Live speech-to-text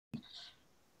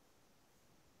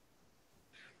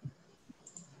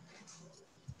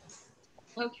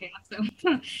Okay, awesome.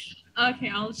 Okay,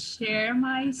 I'll share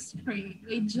my screen.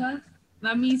 Wait, just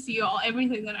let me see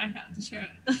everything that I have to share.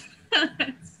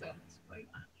 So much going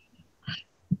on.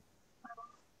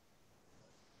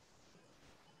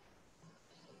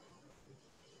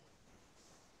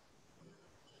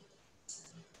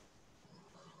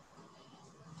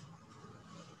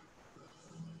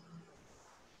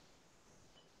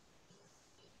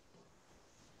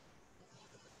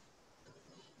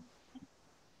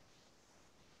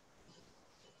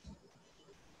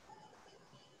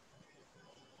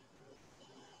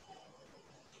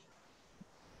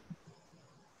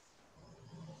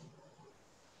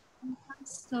 I have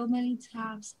so many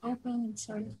tabs open. It's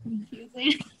sort of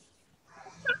confusing.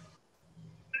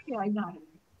 Okay, I got it.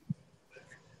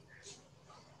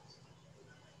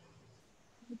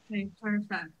 Okay,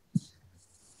 perfect.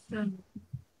 So,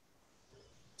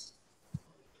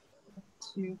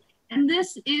 two. And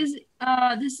this is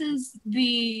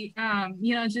the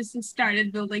just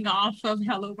started building off of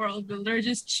Hello World Builder,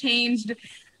 just changed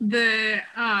the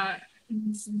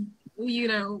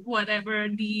whatever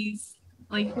these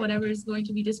whatever is going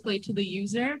to be displayed to the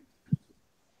user.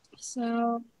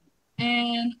 So,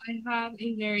 and I have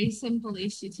a very simple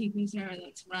HTTP server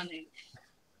that's running.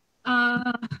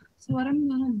 So what I'm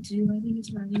gonna do, I think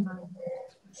it's running on.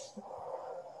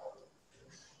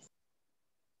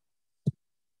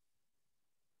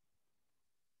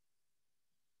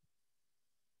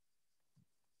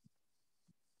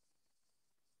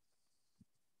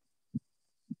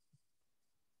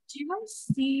 Do you guys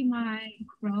see my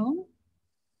Chrome?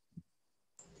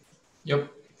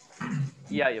 Yep.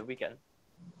 Yeah, we can.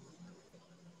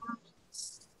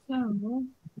 So,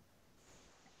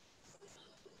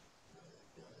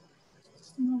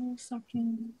 just another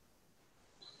second.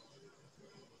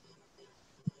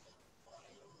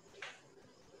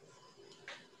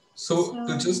 So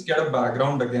to just get a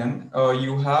background again,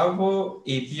 you have a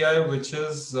API which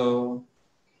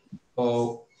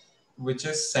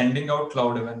is sending out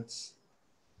cloud events.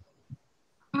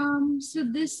 So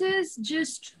this is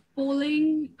just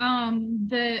polling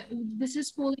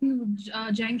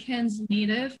Jenkins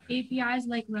native APIs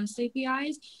like REST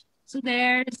APIs. So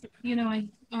there's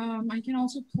I can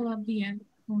also pull up the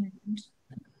endpoint.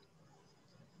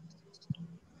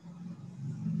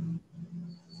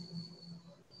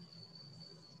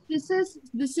 This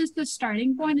is the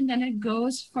starting point, and then it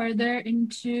goes further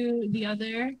into the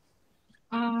other.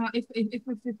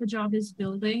 If the job is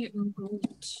building, it will go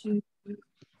to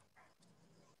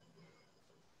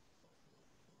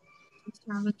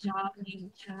have a job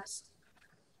name test.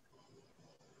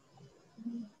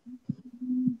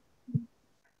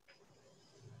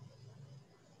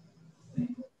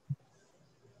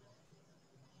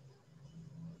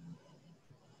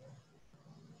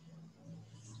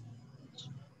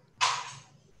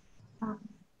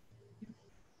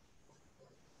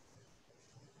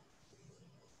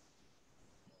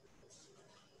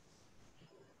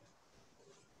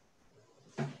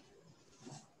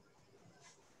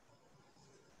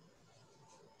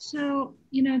 So,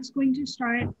 it's going to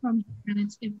start from, and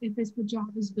if it's the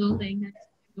job is building, then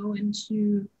go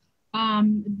into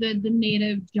the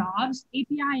native jobs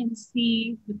API and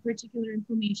see the particular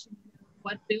information,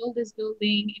 what build is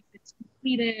building, if it's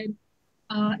completed,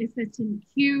 if it's in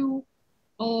queue,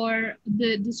 or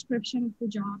the description of the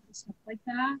job and stuff like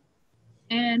that.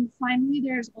 And finally,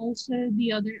 there's also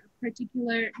the other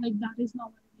particular, that is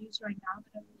not what I use right now,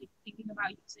 but I'm really thinking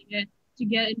about using it to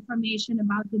get information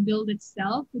about the build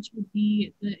itself, which would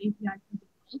be the API for the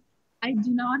build. I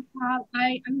do not have,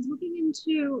 I was looking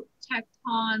into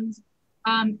Tecton's,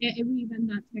 every event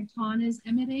that Tecton is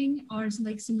emitting or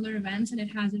similar events, and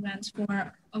it has events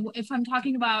for, if I'm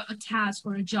talking about a task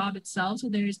or a job itself, so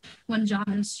there's when a job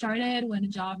has started, when a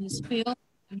job is failed,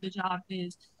 when the job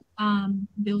is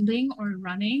building or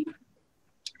running.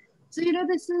 So,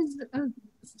 this is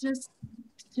just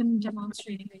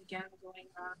demonstrating again, going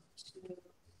back to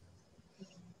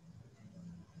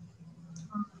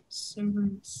server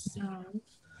itself.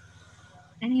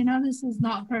 And this is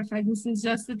not perfect. This is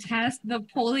just a test. The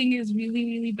polling is really,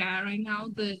 really bad right now.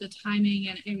 The timing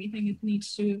and everything, it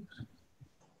needs to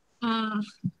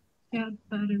get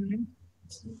better.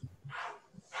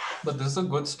 But this is a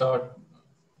good start.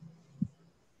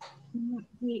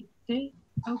 Wait, okay,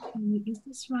 is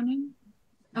this running?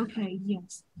 Okay,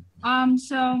 yes.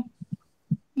 So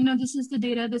this is the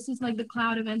data. This is like the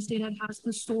cloud events data. It has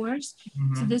the source.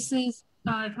 Mm-hmm. So this is,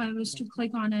 if I was to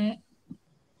click on it,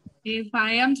 if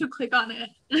I am to click on it,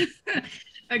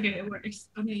 okay, it works.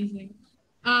 Amazing.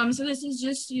 So this is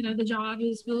just, the job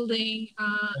is building.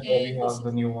 And we have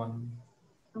the new one.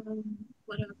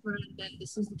 whatever, and then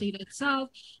this is the data itself.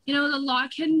 You know, a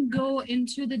lot can go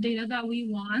into the data that we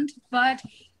want, but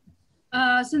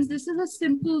since this is a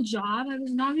simple job, I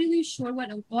was not really sure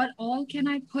what all can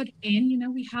I put in. You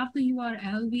know, we have the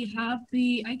URL, we have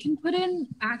I can put in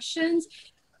actions.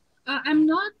 I'm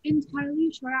not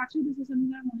entirely sure. Actually, this is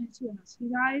something I wanted to ask you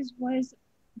guys was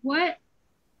what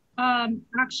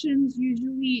actions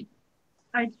usually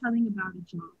are telling about a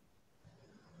job?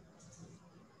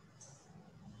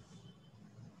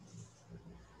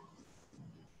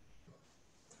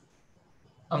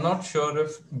 I'm not sure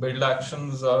if build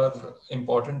actions are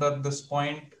important at this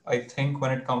point. I think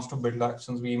when it comes to build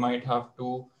actions, we might have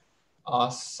to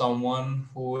ask someone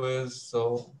who is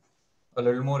a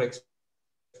little more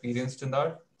experienced in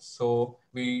that. So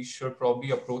we should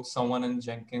probably approach someone in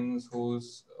Jenkins who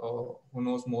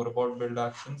knows more about build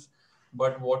actions.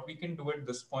 But what we can do at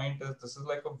this point is this is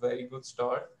like a very good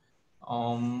start.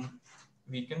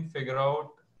 We can figure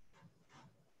out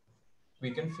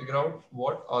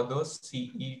what other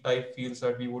CE type fields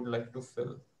that we would like to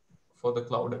fill for the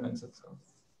cloud events itself.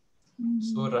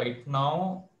 So right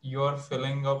now you're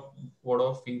filling up what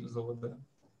are fields over there?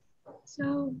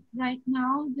 So right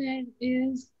now there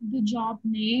is the job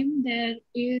name, there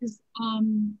is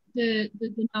the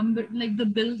number, like the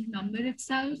build number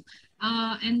itself,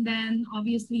 and then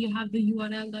obviously you have the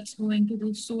URL that's going to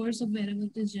the source of wherever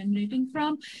it is generating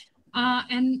from,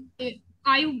 I'm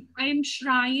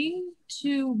trying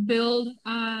to build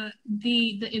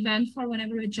the event for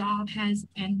whenever a job has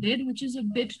ended, which is a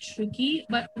bit tricky,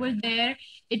 but over there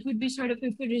it would be sort of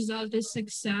if a result is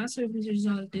success or if a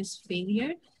result is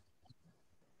failure.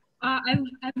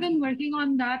 I've been working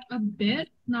on that a bit,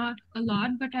 not a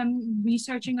lot, but I'm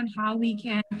researching on how we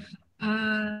can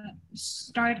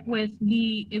start with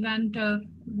the event of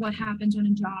what happens when a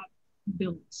job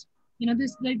builds. You know,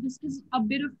 this is a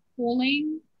bit of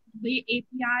polling the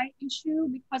API issue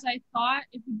because I thought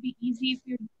it would be easy if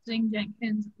you're using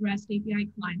Jenkins REST API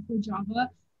client for Java,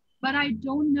 but I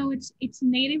don't know. It's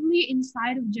natively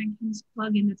inside of Jenkins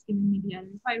plugin that's giving me the error.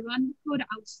 If I run the code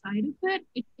outside of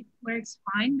it works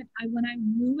fine. But when I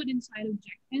move it inside of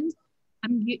Jenkins,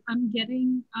 I'm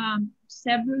getting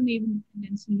several native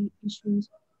dependency issues.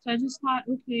 So I just thought,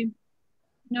 okay,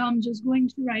 no, I'm just going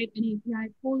to write an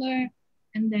API poller,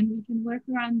 and then we can work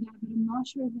around that. But I'm not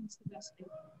sure if that's the best thing.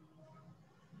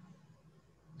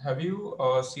 Have you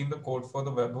seen the code for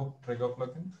the webhook trigger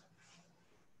plugin?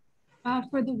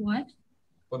 For the what?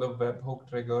 For the webhook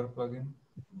trigger plugin?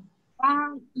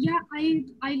 Yeah,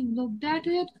 I looked at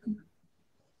it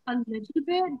a little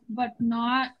bit, but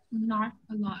not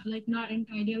a lot. Like not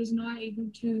entirely. I was not able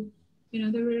to, you know,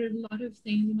 there were a lot of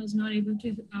things I was not able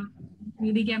to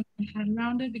really get my head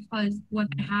around it because what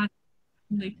I had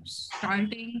like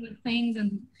starting with things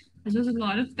and this was a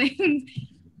lot of things.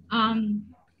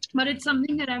 But it's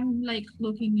something that I'm like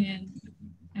looking in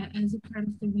as a part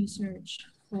of the research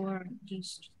for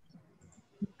just.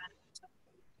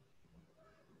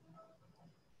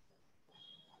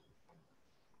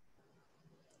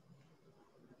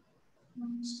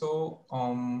 So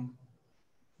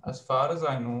as far as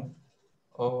I know,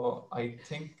 I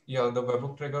think, yeah, the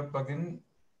webhook trigger plugin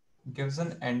gives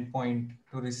an endpoint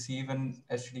to receive an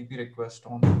HTTP request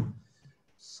on.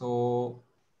 So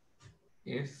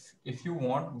if you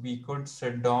want, we could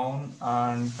sit down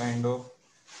and kind of,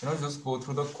 just go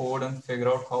through the code and figure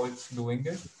out how it's doing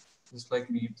it. Just like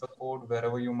read the code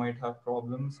wherever you might have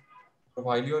problems.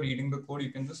 While you're reading the code,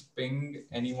 you can just ping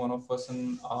any one of us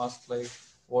and ask like,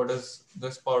 what is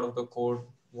this part of the code?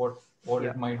 What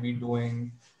it might be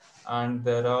doing? And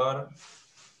I'm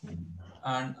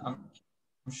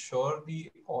sure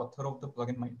the author of the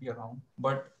plugin might be around,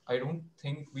 but I don't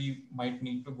think we might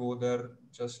need to go there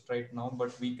just right now.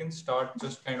 But we can start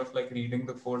just kind of like reading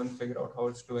the code and figure out how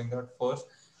it's doing that first.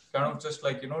 Kind of just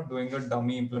like, doing a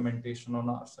dummy implementation on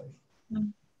our side.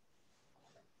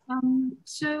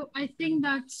 So I think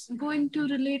that's going to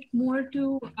relate more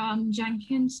to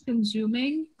Jenkins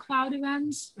consuming cloud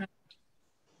events. Right?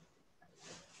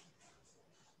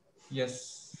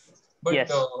 Yes, but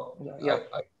Yes.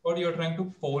 I thought you were trying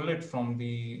to poll it from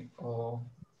the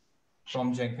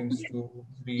from Jenkins to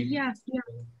read. Yes, yeah.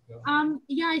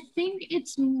 Yeah, I think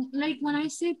it's like when I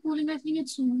say pooling, I think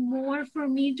it's more for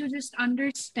me to just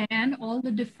understand all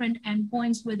the different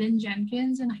endpoints within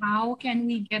Jenkins and how can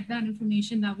we get that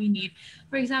information that we need.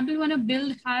 For example, when a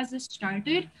build has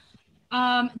started,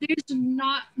 there's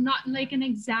not like an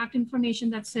exact information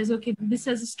that says, okay, this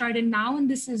has started now and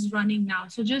this is running now.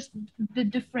 So just the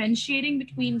differentiating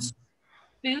between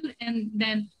build and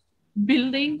then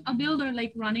building a build or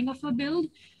like running of a build.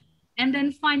 And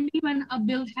then finally, when a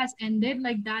build has ended,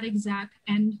 like that exact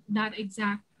end, that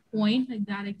exact point, like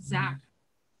that exact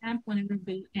stamp whenever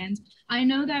build ends, I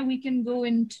know that we can go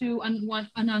into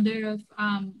another of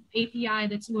API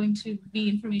that's going to be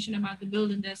information about the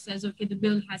build and that says, okay, the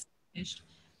build has finished.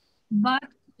 But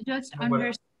just No, but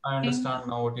I understanding. understand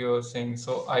now what you're saying.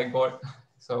 So I got,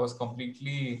 so I was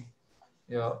completely,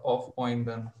 yeah, off point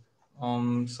then.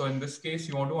 So in this case,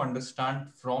 you want to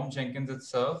understand from Jenkins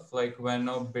itself, like when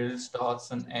a build starts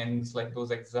and ends, like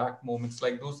those exact moments,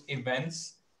 like those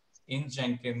events in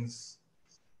Jenkins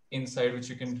inside which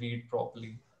you can read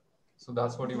properly. So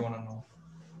that's what you want to know.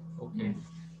 Okay.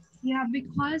 Yeah,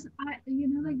 because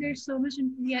like there's so much,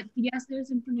 yes, there's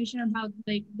information about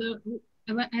like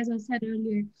as I said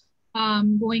earlier,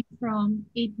 going from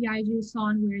API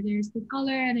JSON where there's the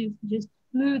color, and if just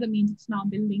blue, that means it's not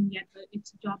building yet, but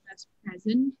it's a job that's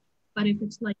present. But if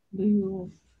it's like blue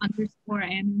underscore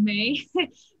anime,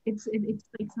 it's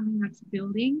like something that's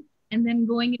building. And then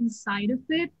going inside of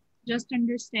it, just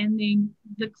understanding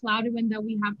the cloud event that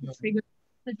we have to trigger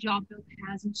the job build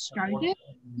hasn't started,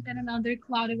 then another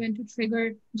cloud event to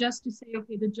trigger just to say,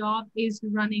 okay, the job is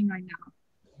running right now.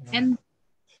 And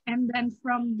then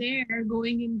from there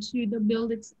going into the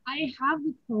build, it's I have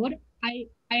the code. I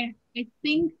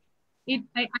think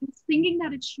I'm thinking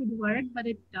that it should work, but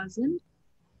it doesn't.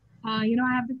 I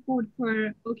have the code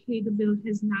for okay, the build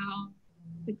has now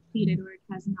succeeded or it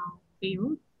has now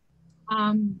failed.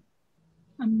 Um,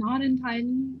 I'm not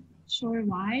entirely sure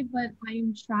why, but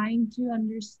I'm trying to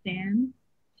understand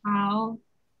how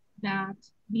that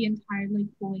the entire like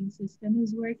polling system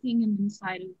is working and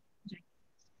inside of Jenkins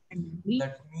primarily.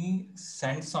 Let me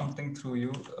send something through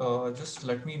you. Just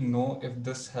let me know if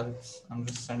this helps. I'm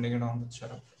just sending it on the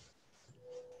chat.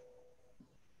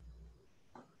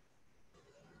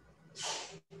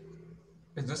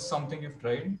 Is this something you've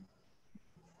tried?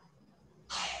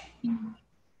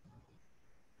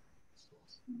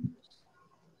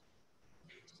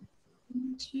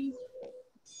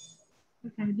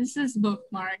 Okay, this is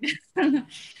bookmark.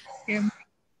 Okay.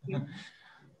 Yeah.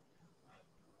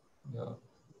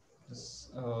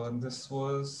 This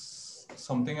was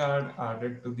something I had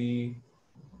added to the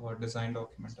design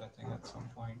document, I think, at some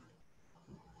point.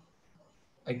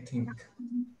 I think.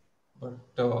 But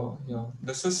yeah,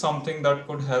 this is something that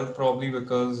could help probably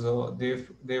because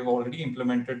they've already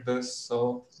implemented this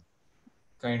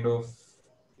kind of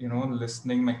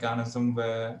listening mechanism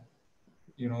where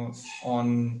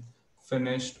on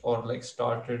finished or like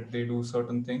started they do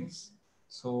certain things.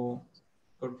 So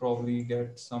could probably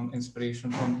get some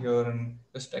inspiration from here and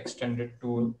just extend it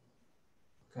to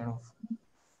kind of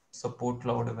support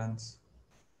cloud events.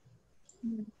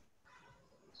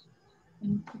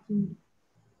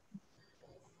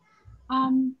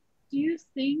 Do you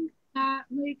think that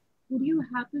like would you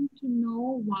happen to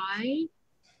know why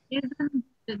isn't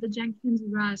the Jenkins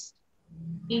Rust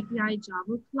API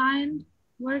Java client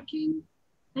working?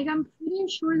 Like I'm pretty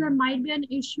sure there might be an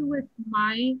issue with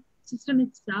my system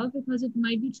itself because it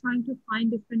might be trying to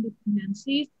find different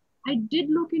dependencies. I did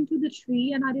look into the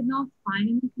tree and I did not find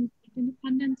any conflicting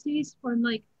dependencies for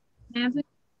like Maven.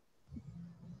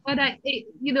 But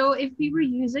if we were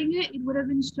using it, it would have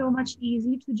been so much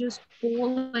easy to just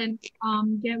pull and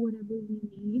get whatever we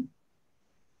need.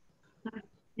 But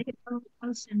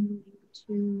I'll send you a link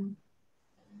to.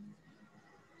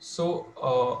 So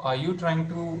are you trying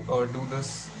to do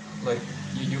this like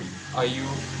you are you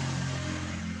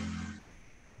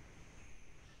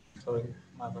sorry,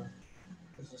 my bad.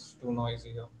 This is too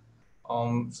noisy here.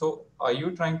 So are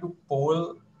you trying to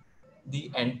poll the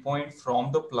endpoint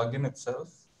from the plugin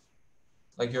itself?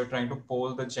 Like you're trying to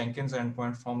poll the Jenkins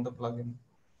endpoint from the plugin?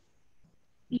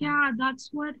 Yeah, that's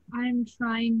what I'm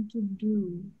trying to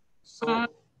do. Uh,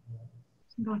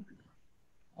 So go ahead.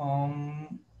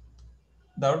 um,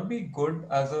 that would be good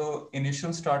as a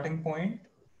initial starting point,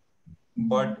 Mhm.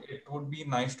 but it would be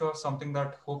nice to have something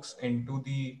that hooks into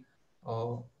the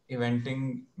uh,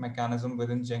 eventing mechanism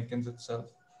within Jenkins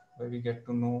itself, where we get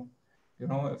to know,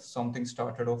 if something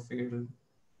started or failed.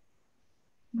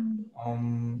 Mm.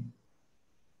 Um,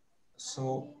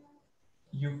 so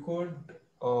you could,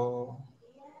 uh,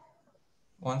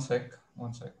 one sec.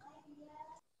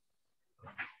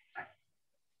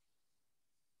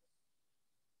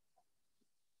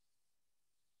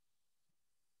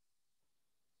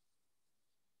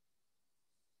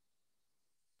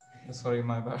 Sorry,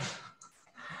 my bad.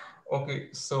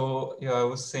 Okay, so yeah, I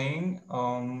was saying,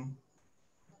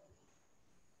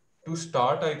 to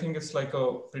start, I think it's like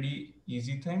a pretty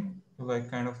easy thing to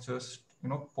like kind of just,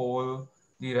 poll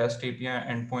the REST API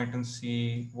endpoint and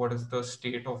see what is the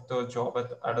state of the job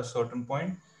at a certain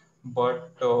point.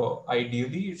 but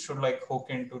ideally it should like hook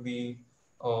into the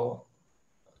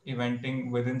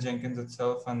eventing within Jenkins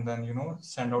itself, and then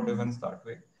send out events that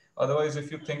way. Otherwise,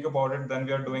 if you think about it, then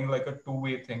we are doing like a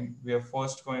two-way thing. We are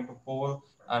first going to poll,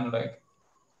 and like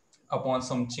upon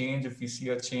some change, if we see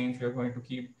a change, we are going to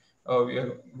keep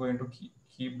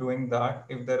doing that.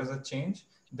 If there is a change,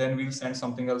 then we'll send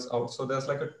something else out. So there's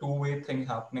like a two-way thing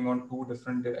happening on two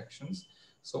different directions.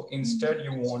 So instead,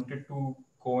 you wanted to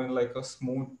go in like a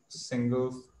smooth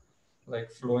single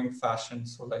like flowing fashion.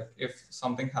 So like if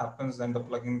something happens, then the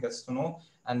plugin gets to know,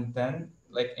 and then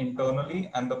like internally,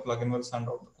 and the plugin will send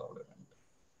out the cloud event.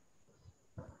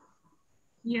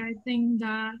 Yeah, I think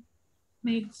that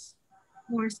makes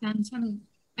more sense. And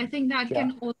I think that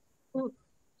can also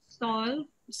solve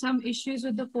some issues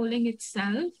with the polling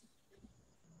itself.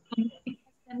 Because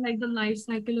then, like the life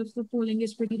cycle of the polling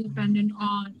is pretty dependent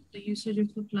on the usage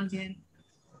of the plugin.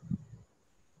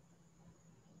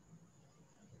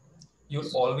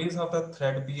 You'll always have that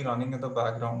thread be running in the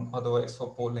background, otherwise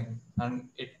for polling, and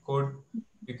you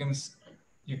can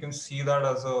you can see that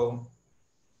as a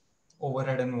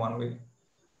overhead in one way.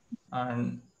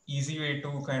 And easy way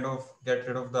to kind of get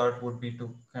rid of that would be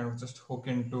to kind of just hook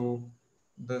into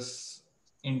this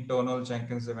internal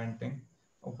Jenkins eventing,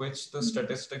 which the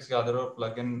statistics gatherer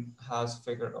plugin has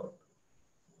figured out.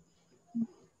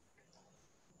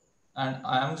 And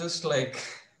I am just like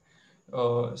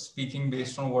speaking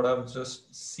based on what I've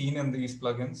just seen in these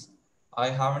plugins. I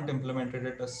haven't implemented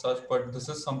it as such, but this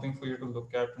is something for you to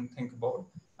look at and think about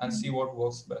and see what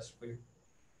works best for you.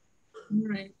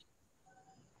 Right.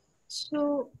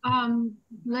 So,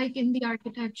 like in the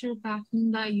architecture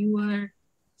pattern that you were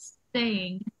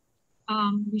saying,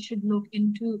 we should look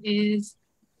into is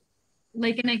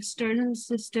like an external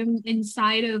system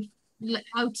outside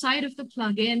of the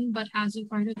plugin, but as a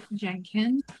part of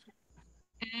Jenkins.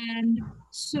 And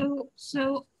so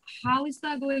how is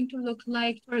that going to look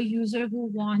like for a user who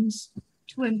wants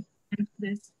to implement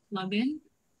this plugin?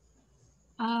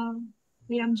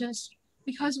 Yeah, I'm just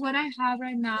because what I have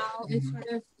right now is sort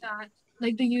of that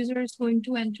like the user is going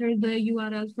to enter the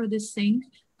URL for the sync.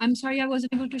 I'm sorry I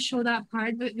wasn't able to show that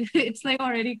part, but it's like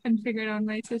already configured on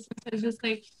my system. So it's just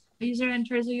like the user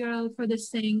enters the URL for the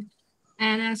sync,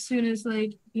 and as soon as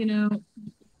like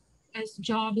as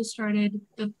job is started,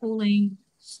 the polling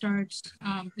starts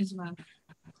as well.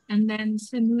 And then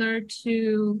similar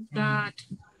to that,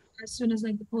 as soon as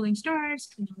like the polling starts,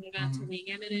 the events are being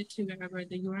emitted to wherever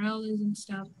the URL is and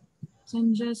stuff. So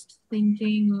I'm just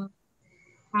thinking of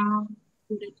how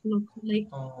would it look like.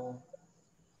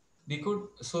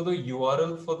 So the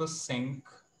URL for the sync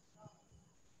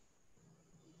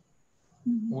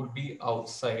would be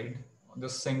outside. The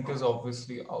sync is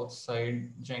obviously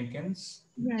outside Jenkins.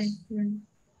 Right.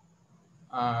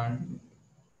 And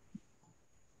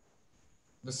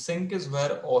the sync is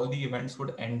where all the events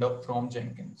would end up from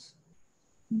Jenkins.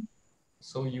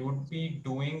 So you would be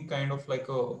doing kind of like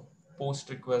a post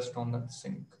request on that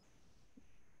sync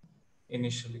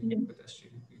initially with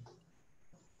HTTP.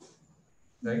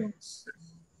 Right? Yes.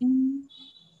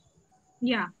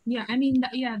 Yeah. I mean,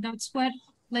 that's what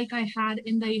like I had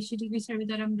in the HTTP server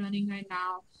that I'm running right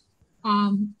now.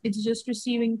 It's just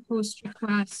receiving post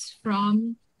requests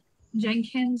from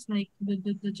Jenkins, like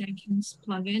the Jenkins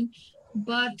plugin.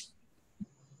 But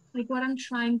like what I'm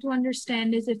trying to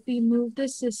understand is if we move the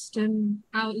system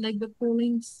out, like the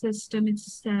polling system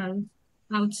itself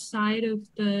outside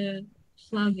of the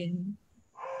plugin,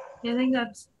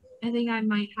 I think I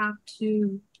might have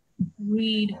to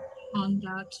read on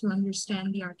that to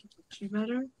understand the architecture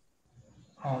better.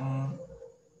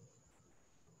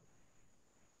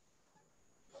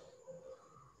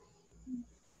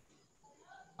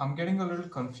 I'm getting a little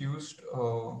confused.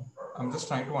 I'm just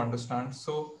trying to understand.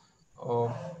 So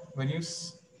when you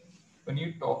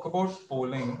talk about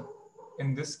polling,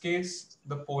 in this case,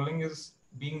 the polling is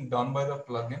being done by the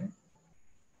plugin.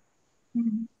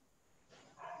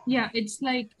 Yeah, it's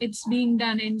like it's being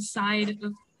done inside of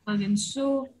the plugin.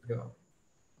 So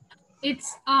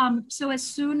it's so as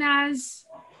soon as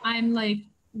I'm like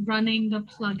running the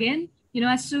plugin,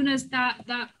 as soon as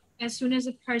as soon as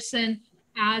a person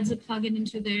adds a plugin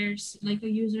into their like a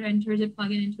user enters a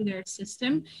plugin into their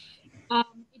system,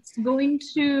 it's going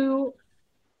to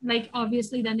like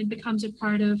obviously then it becomes a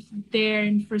part of their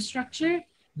infrastructure.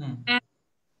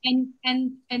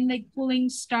 And like polling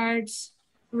starts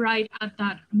right at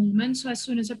that moment. So as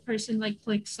soon as a person like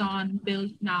clicks on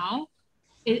build now,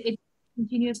 it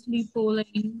continuously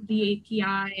polling the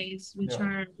APIs which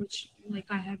like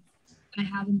I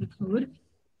have in the code.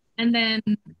 And then,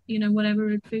 whatever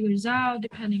it figures out,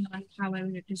 depending on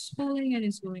however it is polling, it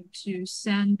is going to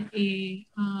send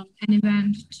an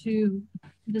event to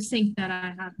the sync that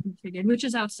I have configured, which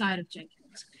is outside of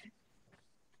Jenkins,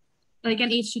 like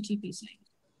an HTTP sync.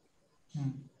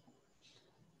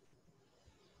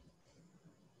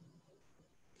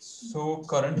 So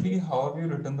currently, how have you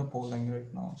written the polling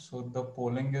right now? So the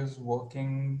polling is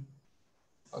working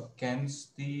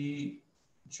against the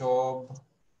job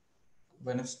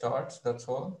when it starts, that's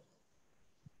all?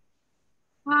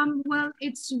 Well,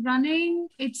 it's running.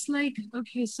 It's like,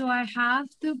 okay, so I have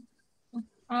the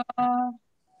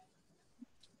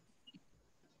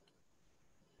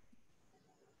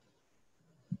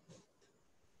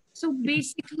so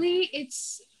basically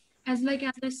it's as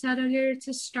I said earlier, it's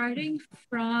starting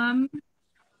from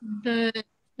the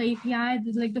API,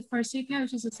 like the first API,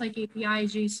 which is this like API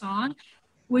JSON,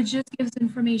 which just gives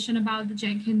information about the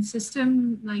Jenkins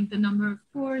system, like the number of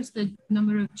cores, the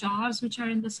number of jobs which are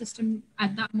in the system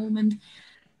at that moment.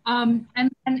 And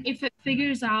if it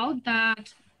figures out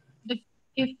that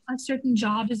if a certain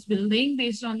job is building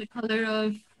based on the color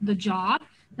of the job,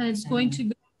 then it's going to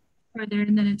go further,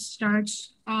 and then it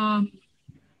starts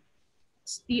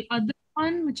the other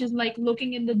one, which is like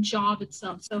looking in the job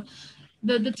itself. So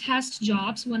the test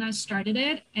jobs, when I started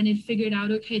it and it figured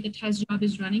out, okay, the test job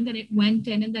is running, then it went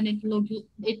in and then it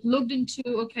looked into,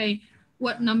 okay,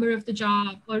 what number of the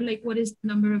job, or like what is the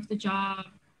number of the job,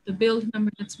 the build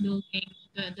number that's building,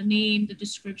 the name, the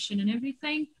description and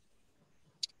everything.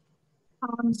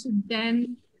 So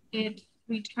then it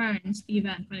returns the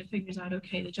event when it figures out,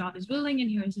 okay, the job is building and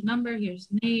here's the number, here's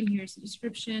the name, here's the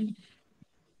description.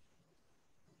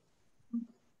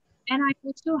 And I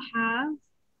also have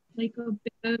like a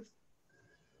bit of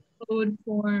code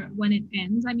for when it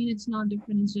ends. I mean, it's not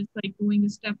different. It's just like going a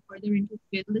step further into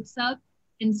the build itself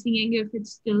and seeing if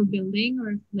it's still building,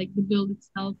 or if like the build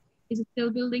itself is it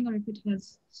still building, or if it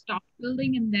has stopped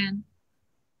building, and then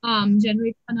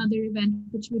generate another event,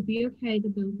 which would be, okay, the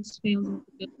build has failed, or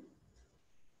the build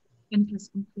event has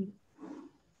completed.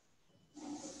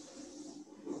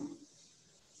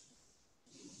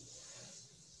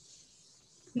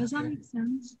 Does that make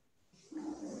sense?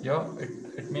 Yeah,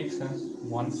 it makes sense.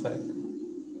 One sec.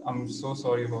 I'm so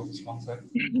sorry about this. One sec.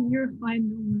 You're fine.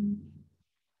 No worries.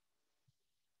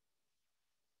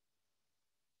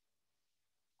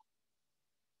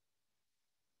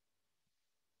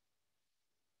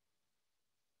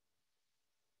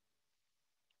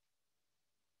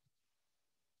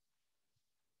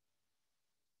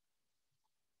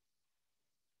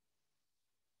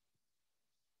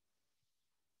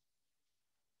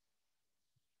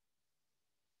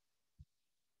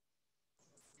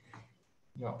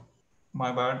 Yeah,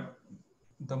 my bad.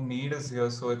 The maid is here,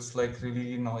 so it's like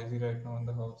really noisy right now in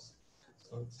the house.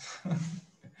 So it's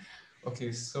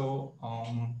okay. So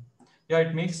yeah,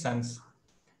 it makes sense.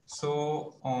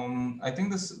 So I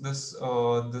think this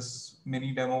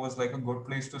mini demo was like a good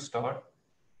place to start.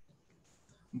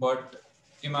 But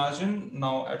imagine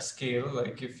now at scale,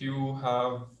 like if you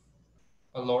have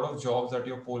a lot of jobs that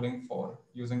you're polling for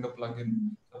using the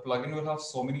plugin. The plugin will have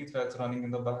so many threads running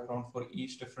in the background for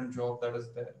each different job that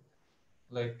is there.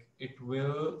 Like it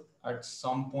will at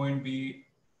some point be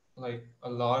like a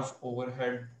large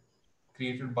overhead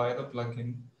created by the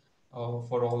plugin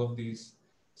for all of these.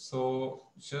 So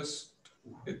just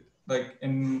it, like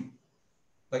in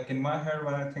my head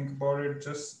when I think about it,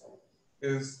 just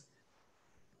is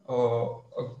a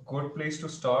good place to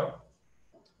start,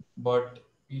 but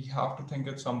we have to think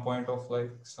at some point of like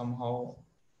somehow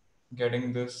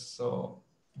getting this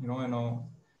in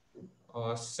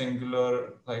a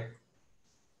singular like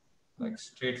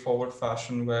straightforward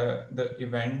fashion where the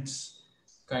events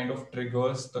kind of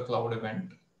triggers the cloud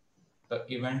event. The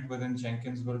event within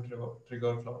Jenkins will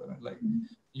trigger cloud event. Like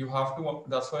you have to,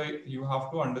 that's why you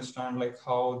have to understand like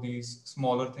how these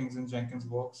smaller things in Jenkins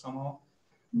work somehow.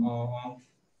 Uh,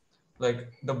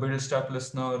 like the build step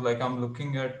listener, like I'm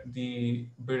looking at the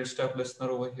build step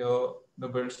listener over here. The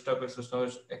build step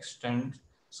listener extends.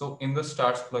 So in the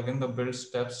stats plugin, the build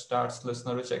step stats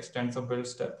listener, which extends the build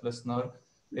step listener,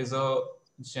 is a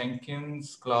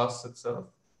Jenkins class itself.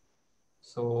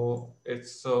 So it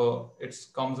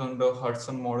comes under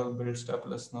Hudson model build step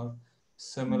listener.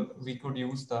 We could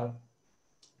use that.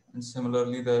 And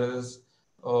similarly, there is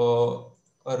a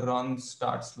run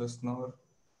stats listener,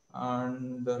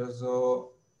 and there is a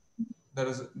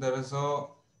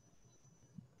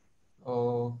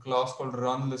class called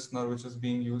run listener which is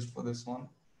being used for this one,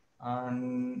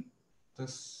 and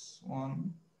this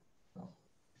one,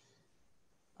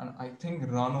 and I think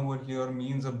run over here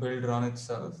means a build run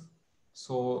itself.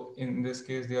 So in this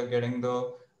case, they are getting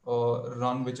the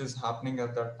run which is happening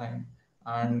at that time,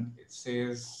 and it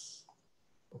says,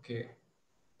 okay,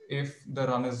 if the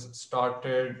run is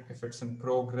started, if it's in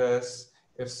progress,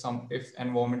 if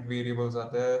environment variables are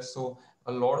there. So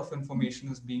a lot of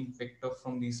information is being picked up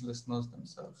from these listeners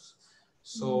themselves.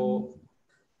 So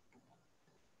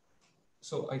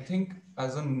I think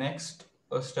as a next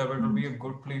step, it will be a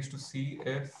good place to see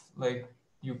if like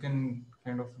you can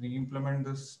kind of re-implement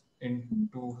this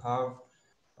to have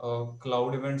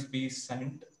cloud events be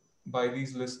sent by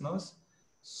these listeners.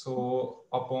 So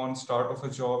upon start of a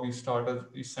job, you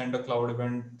send a cloud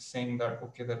event saying that,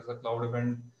 okay, there is a cloud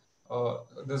event,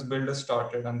 this build is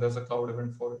started and there's a cloud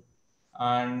event for it.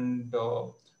 And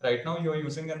right now you're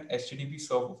using an HTTP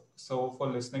server for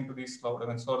listening to these cloud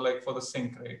events, or like for the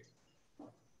sync, right?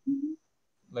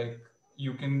 Like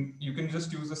you can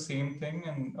just use the same thing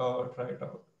and try it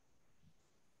out.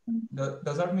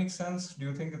 Does that make sense? Do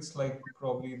you think it's like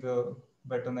probably the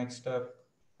better next step,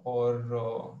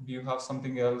 or do you have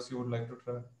something else you would like to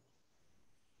try?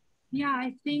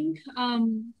 I think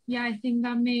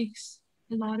that makes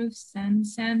a lot of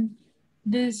sense. And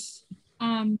this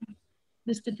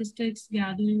the statistics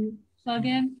gather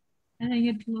plugin, I think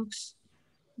it looks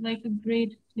like a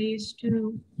great place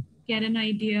to get an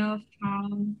idea of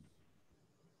how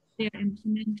they're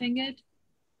implementing it.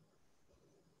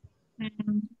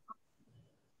 And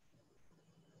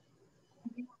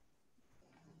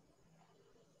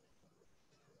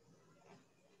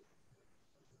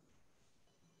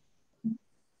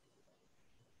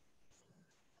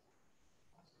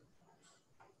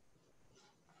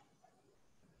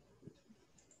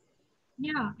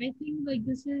yeah, I think like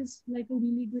this is like a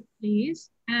really good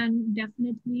place and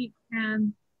definitely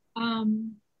can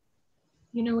um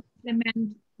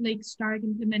implement like start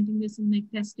implementing this and like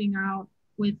testing out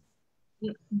with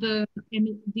the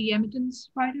emittance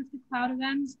part of the cloud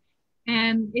events.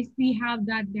 And if we have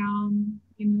that down,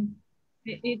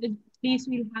 at least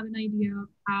we'll have an idea of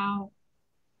how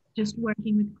just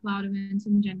working with cloud events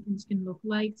in Jenkins can look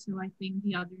like. So I think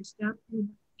the other step would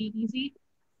be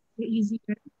easier.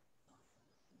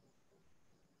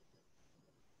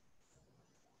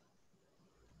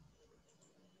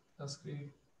 That's great.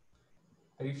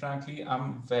 Very frankly,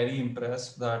 I'm very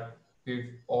impressed that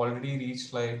we've already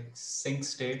reached like sync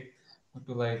state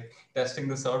to like testing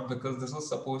this out, because this was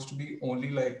supposed to be only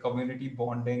like community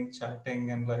bonding, chatting,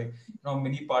 and like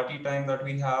mini party time that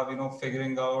we have,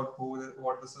 figuring out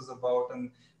what this is about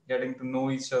and getting to know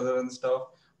each other and stuff.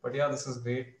 But yeah, this is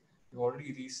great. We've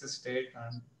already reached this state,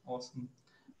 and awesome.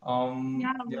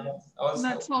 Yeah, Yeah,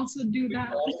 let's also do we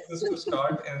that. wanted this to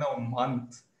start in a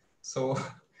month. So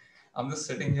I'm just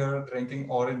sitting here drinking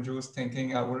orange juice,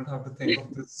 thinking I wouldn't have to think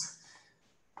of this.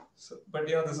 So, but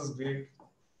yeah, this is great.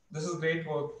 This is great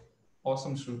work.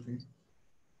 Awesome, Shruti.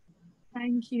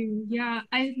 Thank you.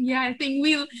 I think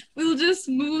we'll just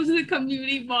move the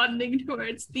community bonding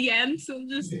towards the end. So we'll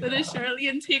just finish early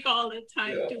and take all the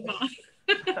time to bond.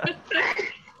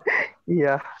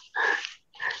 Yeah.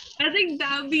 I think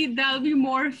that'll be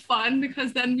more fun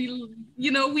because then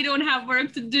we don't have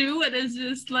work to do and it's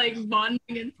just like bonding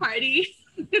and party.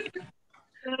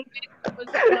 That'll be so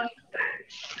much fun.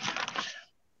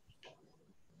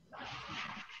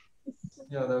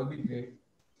 Yeah, that would be great.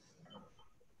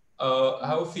 I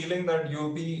have a feeling that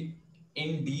you'll be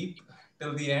in deep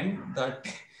till the end, that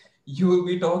you will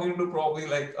be talking to probably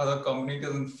like other communities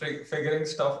and figuring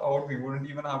stuff out we wouldn't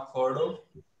even have heard of.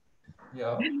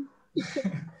 Yeah.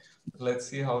 Let's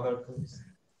see how that goes.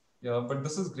 Yeah, but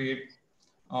this is great.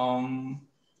 Um,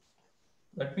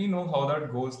 Let me know how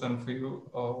that goes then for you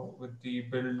with the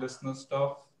build listener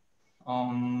stuff.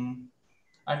 Um,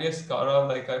 and yes, Kara,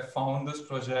 like I found this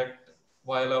project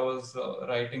while I was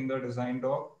writing the design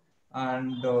doc,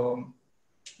 and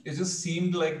it just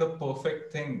seemed like the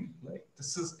perfect thing. Like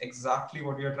this is exactly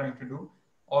what we are trying to do.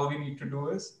 All we need to do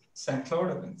is send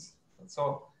cloud events. That's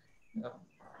all. Yeah.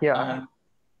 Yeah. And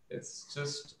it's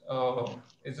just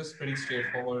pretty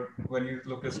straightforward when you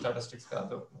look at statistics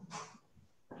gather.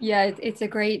 Yeah, it's a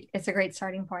great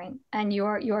starting point, and you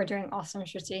are doing awesome,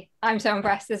 Shruti. I'm so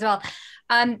impressed as well.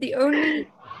 The only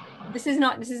this is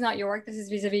not your work. This is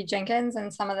vis-a-vis Jenkins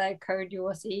and some of the code you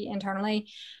will see internally.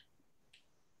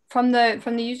 From the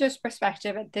user's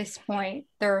perspective, at this point,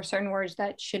 there are certain words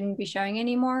that shouldn't be showing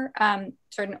anymore.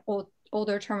 Certain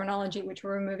older terminology which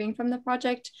we're removing from the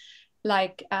project,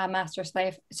 like master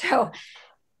slave. So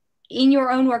in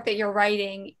your own work that you're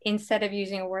writing, instead of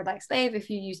using a word like slave, if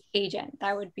you use agent,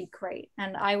 that would be great.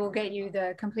 And I will get you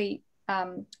the complete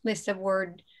list of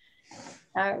word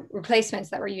replacements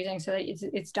that we're using so that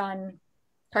it's done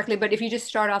correctly. But if you just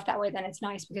start off that way, then it's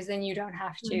nice because then you don't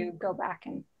have to go back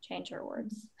and change your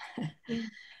words. Yeah,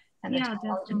 And yeah,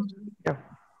 definitely. Yeah.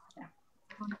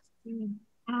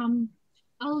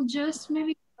 I'll just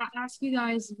maybe ask you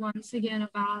guys once again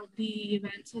about the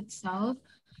events itself.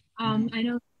 I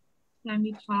know time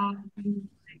we talk,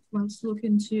 let's look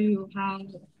into how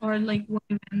or like what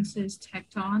events is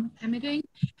Tecton emitting.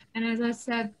 And as I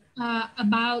said,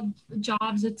 about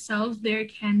jobs itself, there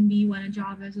can be when a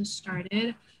job has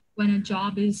started, when a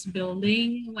job is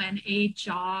building, when a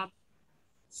job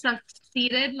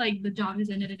succeeded, like the job is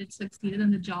ended, it succeeded,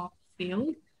 and the job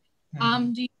failed.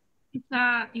 Do you think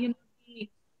that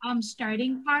the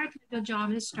starting part, like the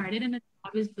job has started and a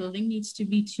job is building, needs to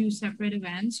be two separate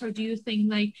events, or do you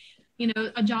think like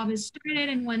a job is started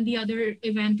and when the other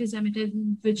event is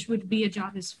emitted, which would be a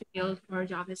job has failed or a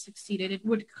job has succeeded, it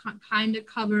would kind of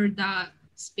cover that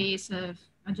space of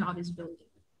a job is building?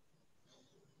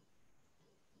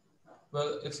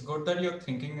 Well, it's good that you're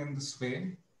thinking in this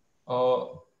way uh,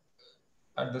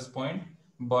 at this point,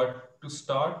 but to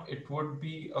start, it would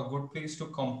be a good place to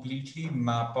completely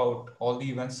map out all the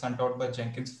events sent out by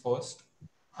Jenkins first,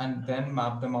 and then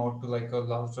map them out to like a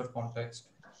larger context.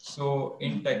 So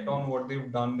in Tecton, what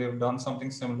they've done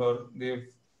something similar.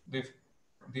 They've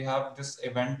they have this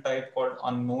event type called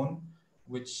unknown,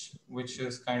 which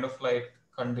is kind of like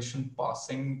condition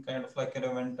passing, kind of like an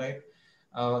event type.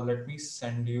 Let me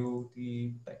send you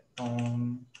the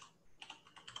Tecton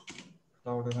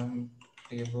cloud event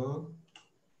table.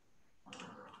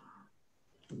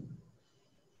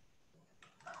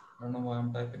 I don't know why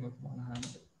I'm typing with one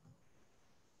hand.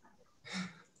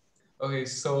 Okay,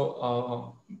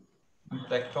 so in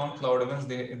Tecton CloudEvents,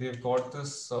 they've got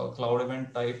this cloud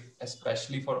event type,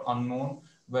 especially for unknown,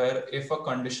 where if a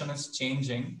condition is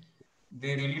changing,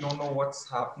 they really don't know what's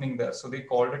happening there. So they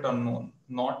called it unknown,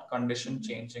 not condition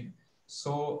changing.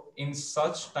 So in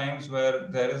such times where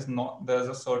there's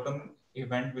a certain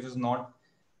event which is not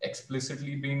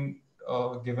explicitly being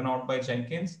given out by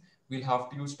Jenkins, we'll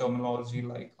have to use terminology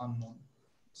like unknown.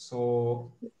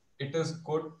 So it is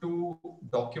good to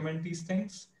document these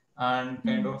things and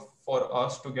kind of for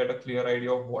us to get a clear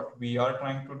idea of what we are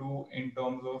trying to do in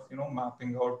terms of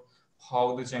mapping out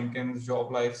how the Jenkins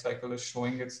job life cycle is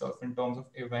showing itself in terms of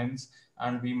events,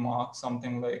 and we mark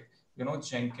something like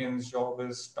Jenkins job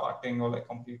is starting or like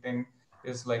completing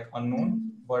is like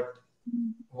unknown. But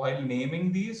while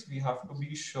naming these, we have to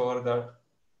be sure that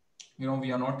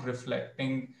we are not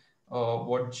reflecting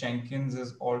what Jenkins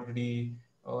is already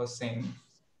saying,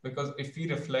 because if we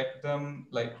reflect them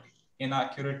like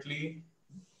inaccurately,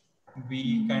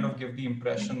 we kind of give the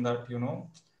impression that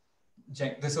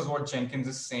this is what Jenkins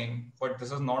is saying, but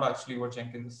this is not actually what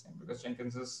Jenkins is saying, because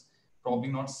Jenkins is probably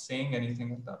not saying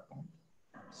anything at that point.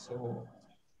 So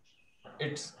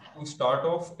it's to start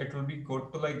off, it will be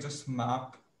good to like just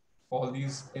map all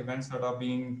these events that are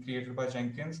being created by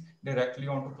Jenkins directly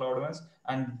onto Cloud Events,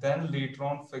 and then later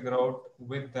on figure out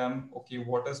with them, okay,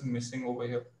 what is missing over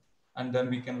here, and then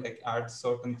we can like add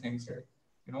certain things like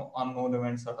unknown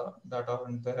events that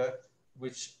aren't there,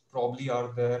 which probably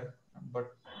are there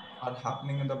but are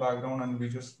happening in the background and we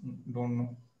just don't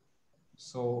know.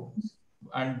 So,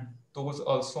 and those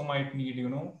also might need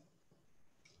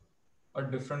a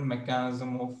different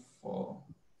mechanism of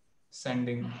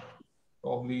sending.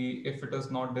 Probably if it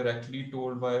is not directly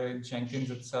told by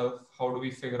Jenkins itself, how do we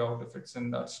figure out if it's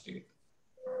in that state?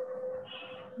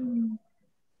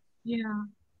 Yeah.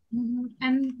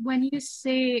 And when you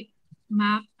say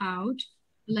map out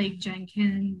like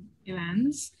Jenkins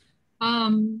events,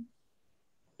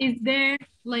 is there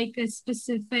like a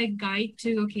specific guide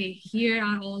to, okay, here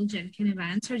are all Jenkins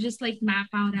events, or just like map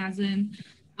out as in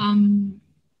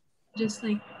just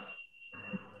like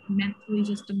mentally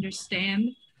just understand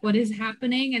what is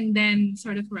happening and then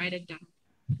sort of write it down?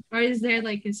 Or is there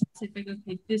like a specific,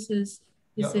 okay, this is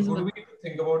A good what way to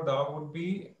think about that would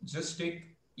be just take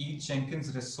each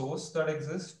Jenkins resource that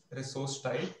exists, resource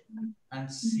type,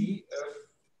 and see if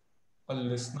a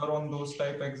listener on those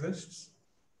type exists.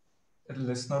 A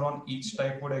listener on each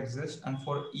type would exist, and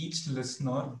for each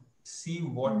listener, see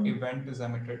what event is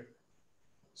emitted.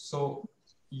 So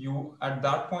you at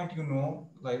that point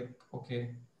like,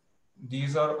 okay,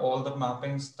 these are all the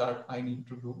mappings that I need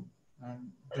to do,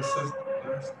 and this is the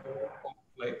current scope of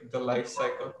like the life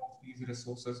cycle of these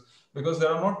resources, because there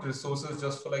are not resources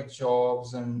just for like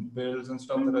jobs and builds and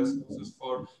stuff. There are resources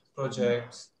for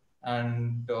projects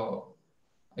and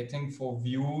I think for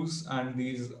views and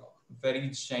these very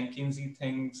Jenkinsy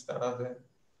things that are there.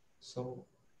 So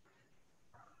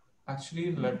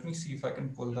actually, let me see if I can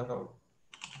pull that out.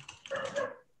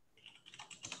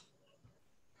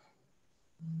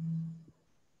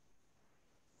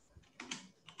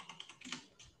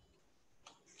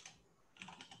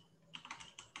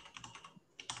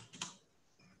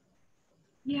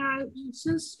 Yeah, I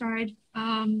also start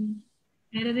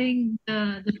editing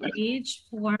the page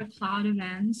for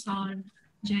CloudEvents on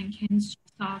Jenkins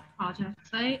GSoC project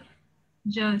site,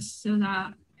 just so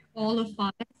that all of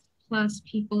us plus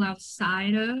people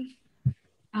outside of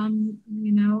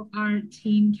our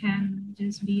team can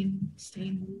just be in the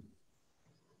same loop.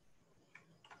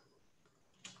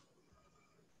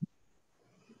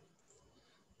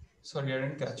 Sorry, I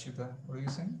didn't catch you there. What are you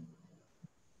saying?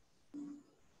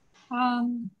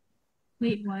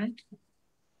 Wait, what?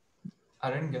 I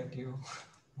didn't get you.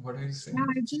 What are you saying?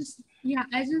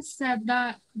 I just said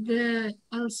that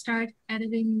I'll start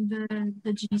editing the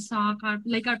GSoC, our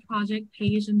project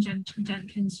page in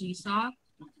Jenkins GSoC.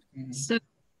 So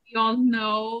we all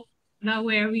know that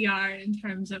where we are in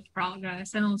terms of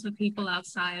progress, and also people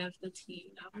outside of the team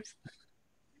knows.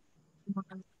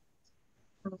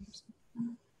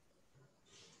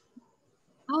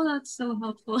 Oh, that's so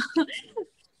helpful.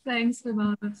 Thanks,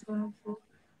 Siobhan. That's so helpful.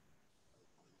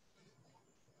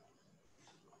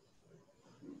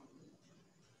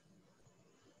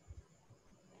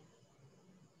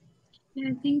 Yeah,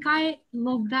 I think I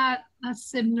looked at a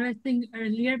similar thing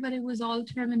earlier, but it was all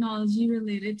terminology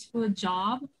related to a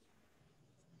job.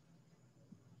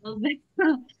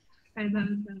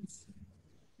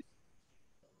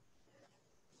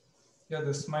 Yeah,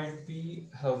 this might be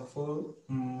helpful.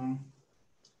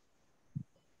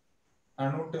 I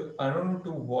don't know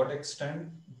to what extent,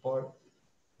 but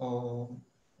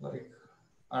like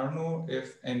I don't know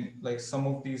if some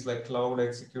of these like Cloud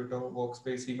Executor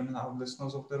Workspace even have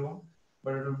listeners of their own,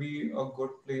 but it'll be a good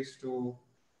place to.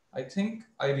 I think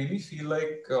I really feel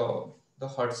like the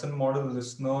Hudson model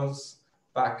listeners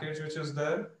package, which is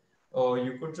there,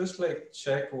 you could just like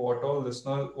check what all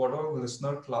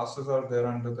listener classes are there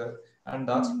under there, and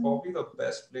that's probably the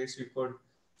best place you could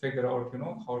figure out,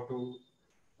 how to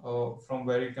from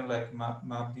where you can like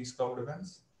map these cloud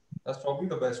events. That's probably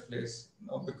the best place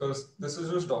because this is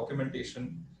just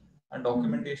documentation, and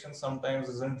documentation sometimes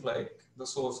isn't like the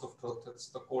source of truth, it's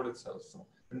the code itself. So you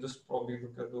can just probably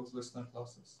look at those listener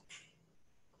classes.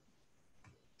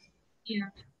 Yeah.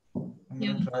 I'm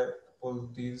gonna try to pull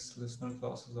these listener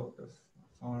classes out if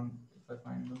I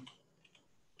find them.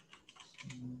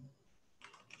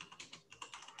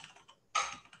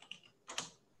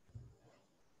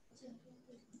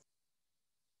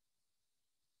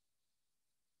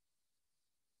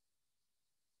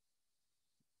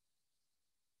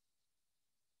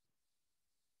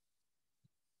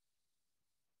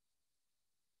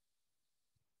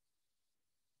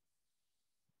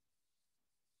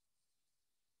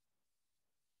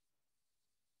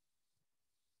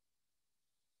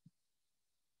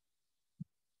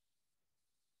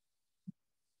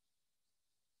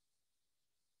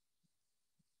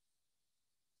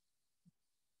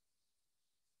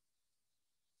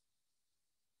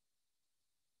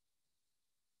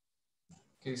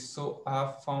 Okay, so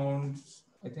I've found,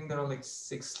 I think there are like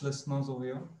 6 listeners over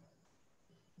here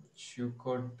which you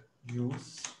could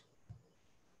use.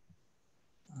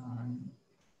 And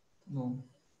no,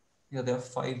 yeah, there are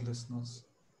 5 listeners.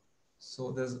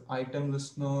 So there's item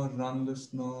listener, run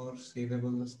listener,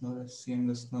 savable listener, SCM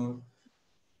listener,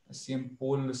 SCM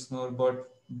poll listener.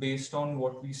 But based on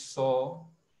what we saw,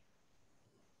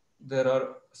 there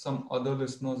are some other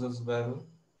listeners as well,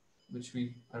 which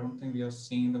I don't think we are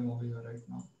seeing them over here right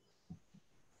now.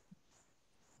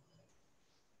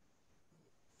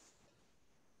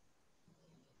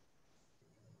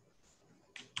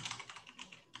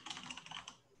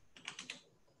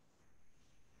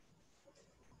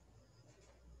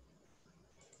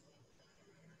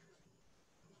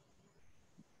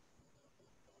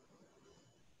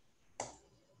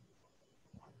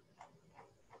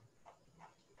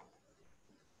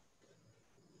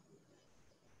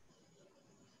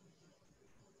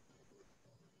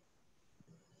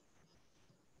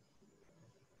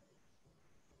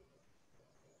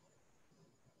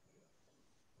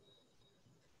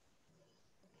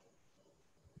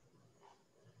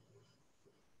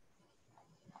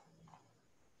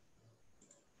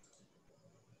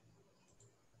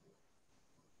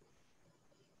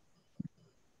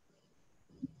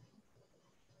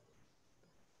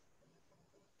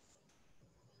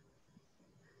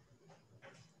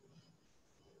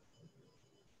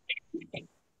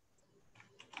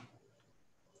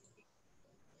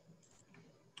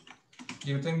 Do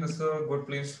you think this is a good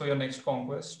place for your next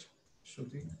conquest,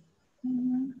 Shruti?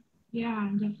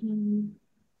 Yeah, definitely.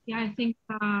 Yeah, I think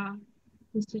the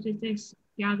statistics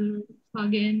gather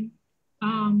plugin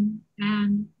and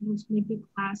let's make the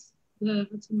class the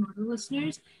model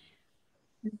listeners.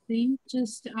 I think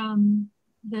just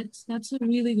That's a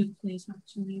really good place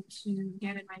actually to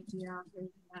get an idea of everything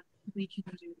that we can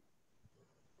do.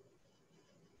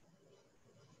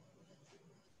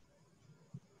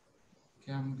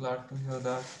 Okay, I'm glad to hear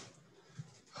that.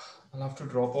 I'll have to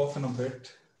drop off in a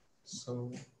bit.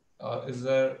 So, are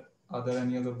there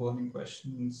any other burning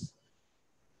questions?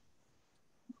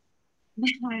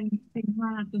 I think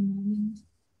not at the moment.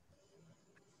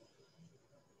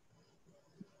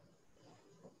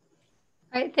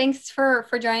 All right, thanks for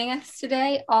joining us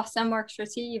today. Awesome work,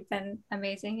 Shruti. You've been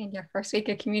amazing in your first week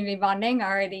of community bonding,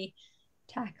 already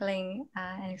tackling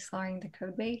and exploring the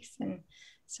code base and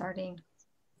starting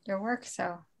your work.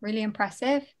 So really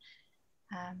impressive.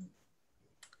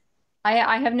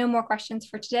 I have no more questions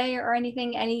for today or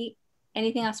anything.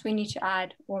 Anything else we need to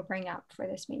add or bring up for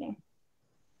this meeting?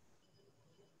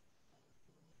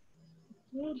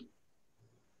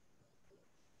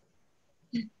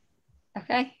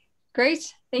 Okay,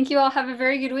 great. Thank you all. Have a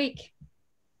very good week.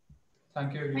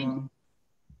 Thank you, everyone.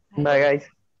 Bye, guys.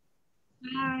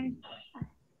 Bye.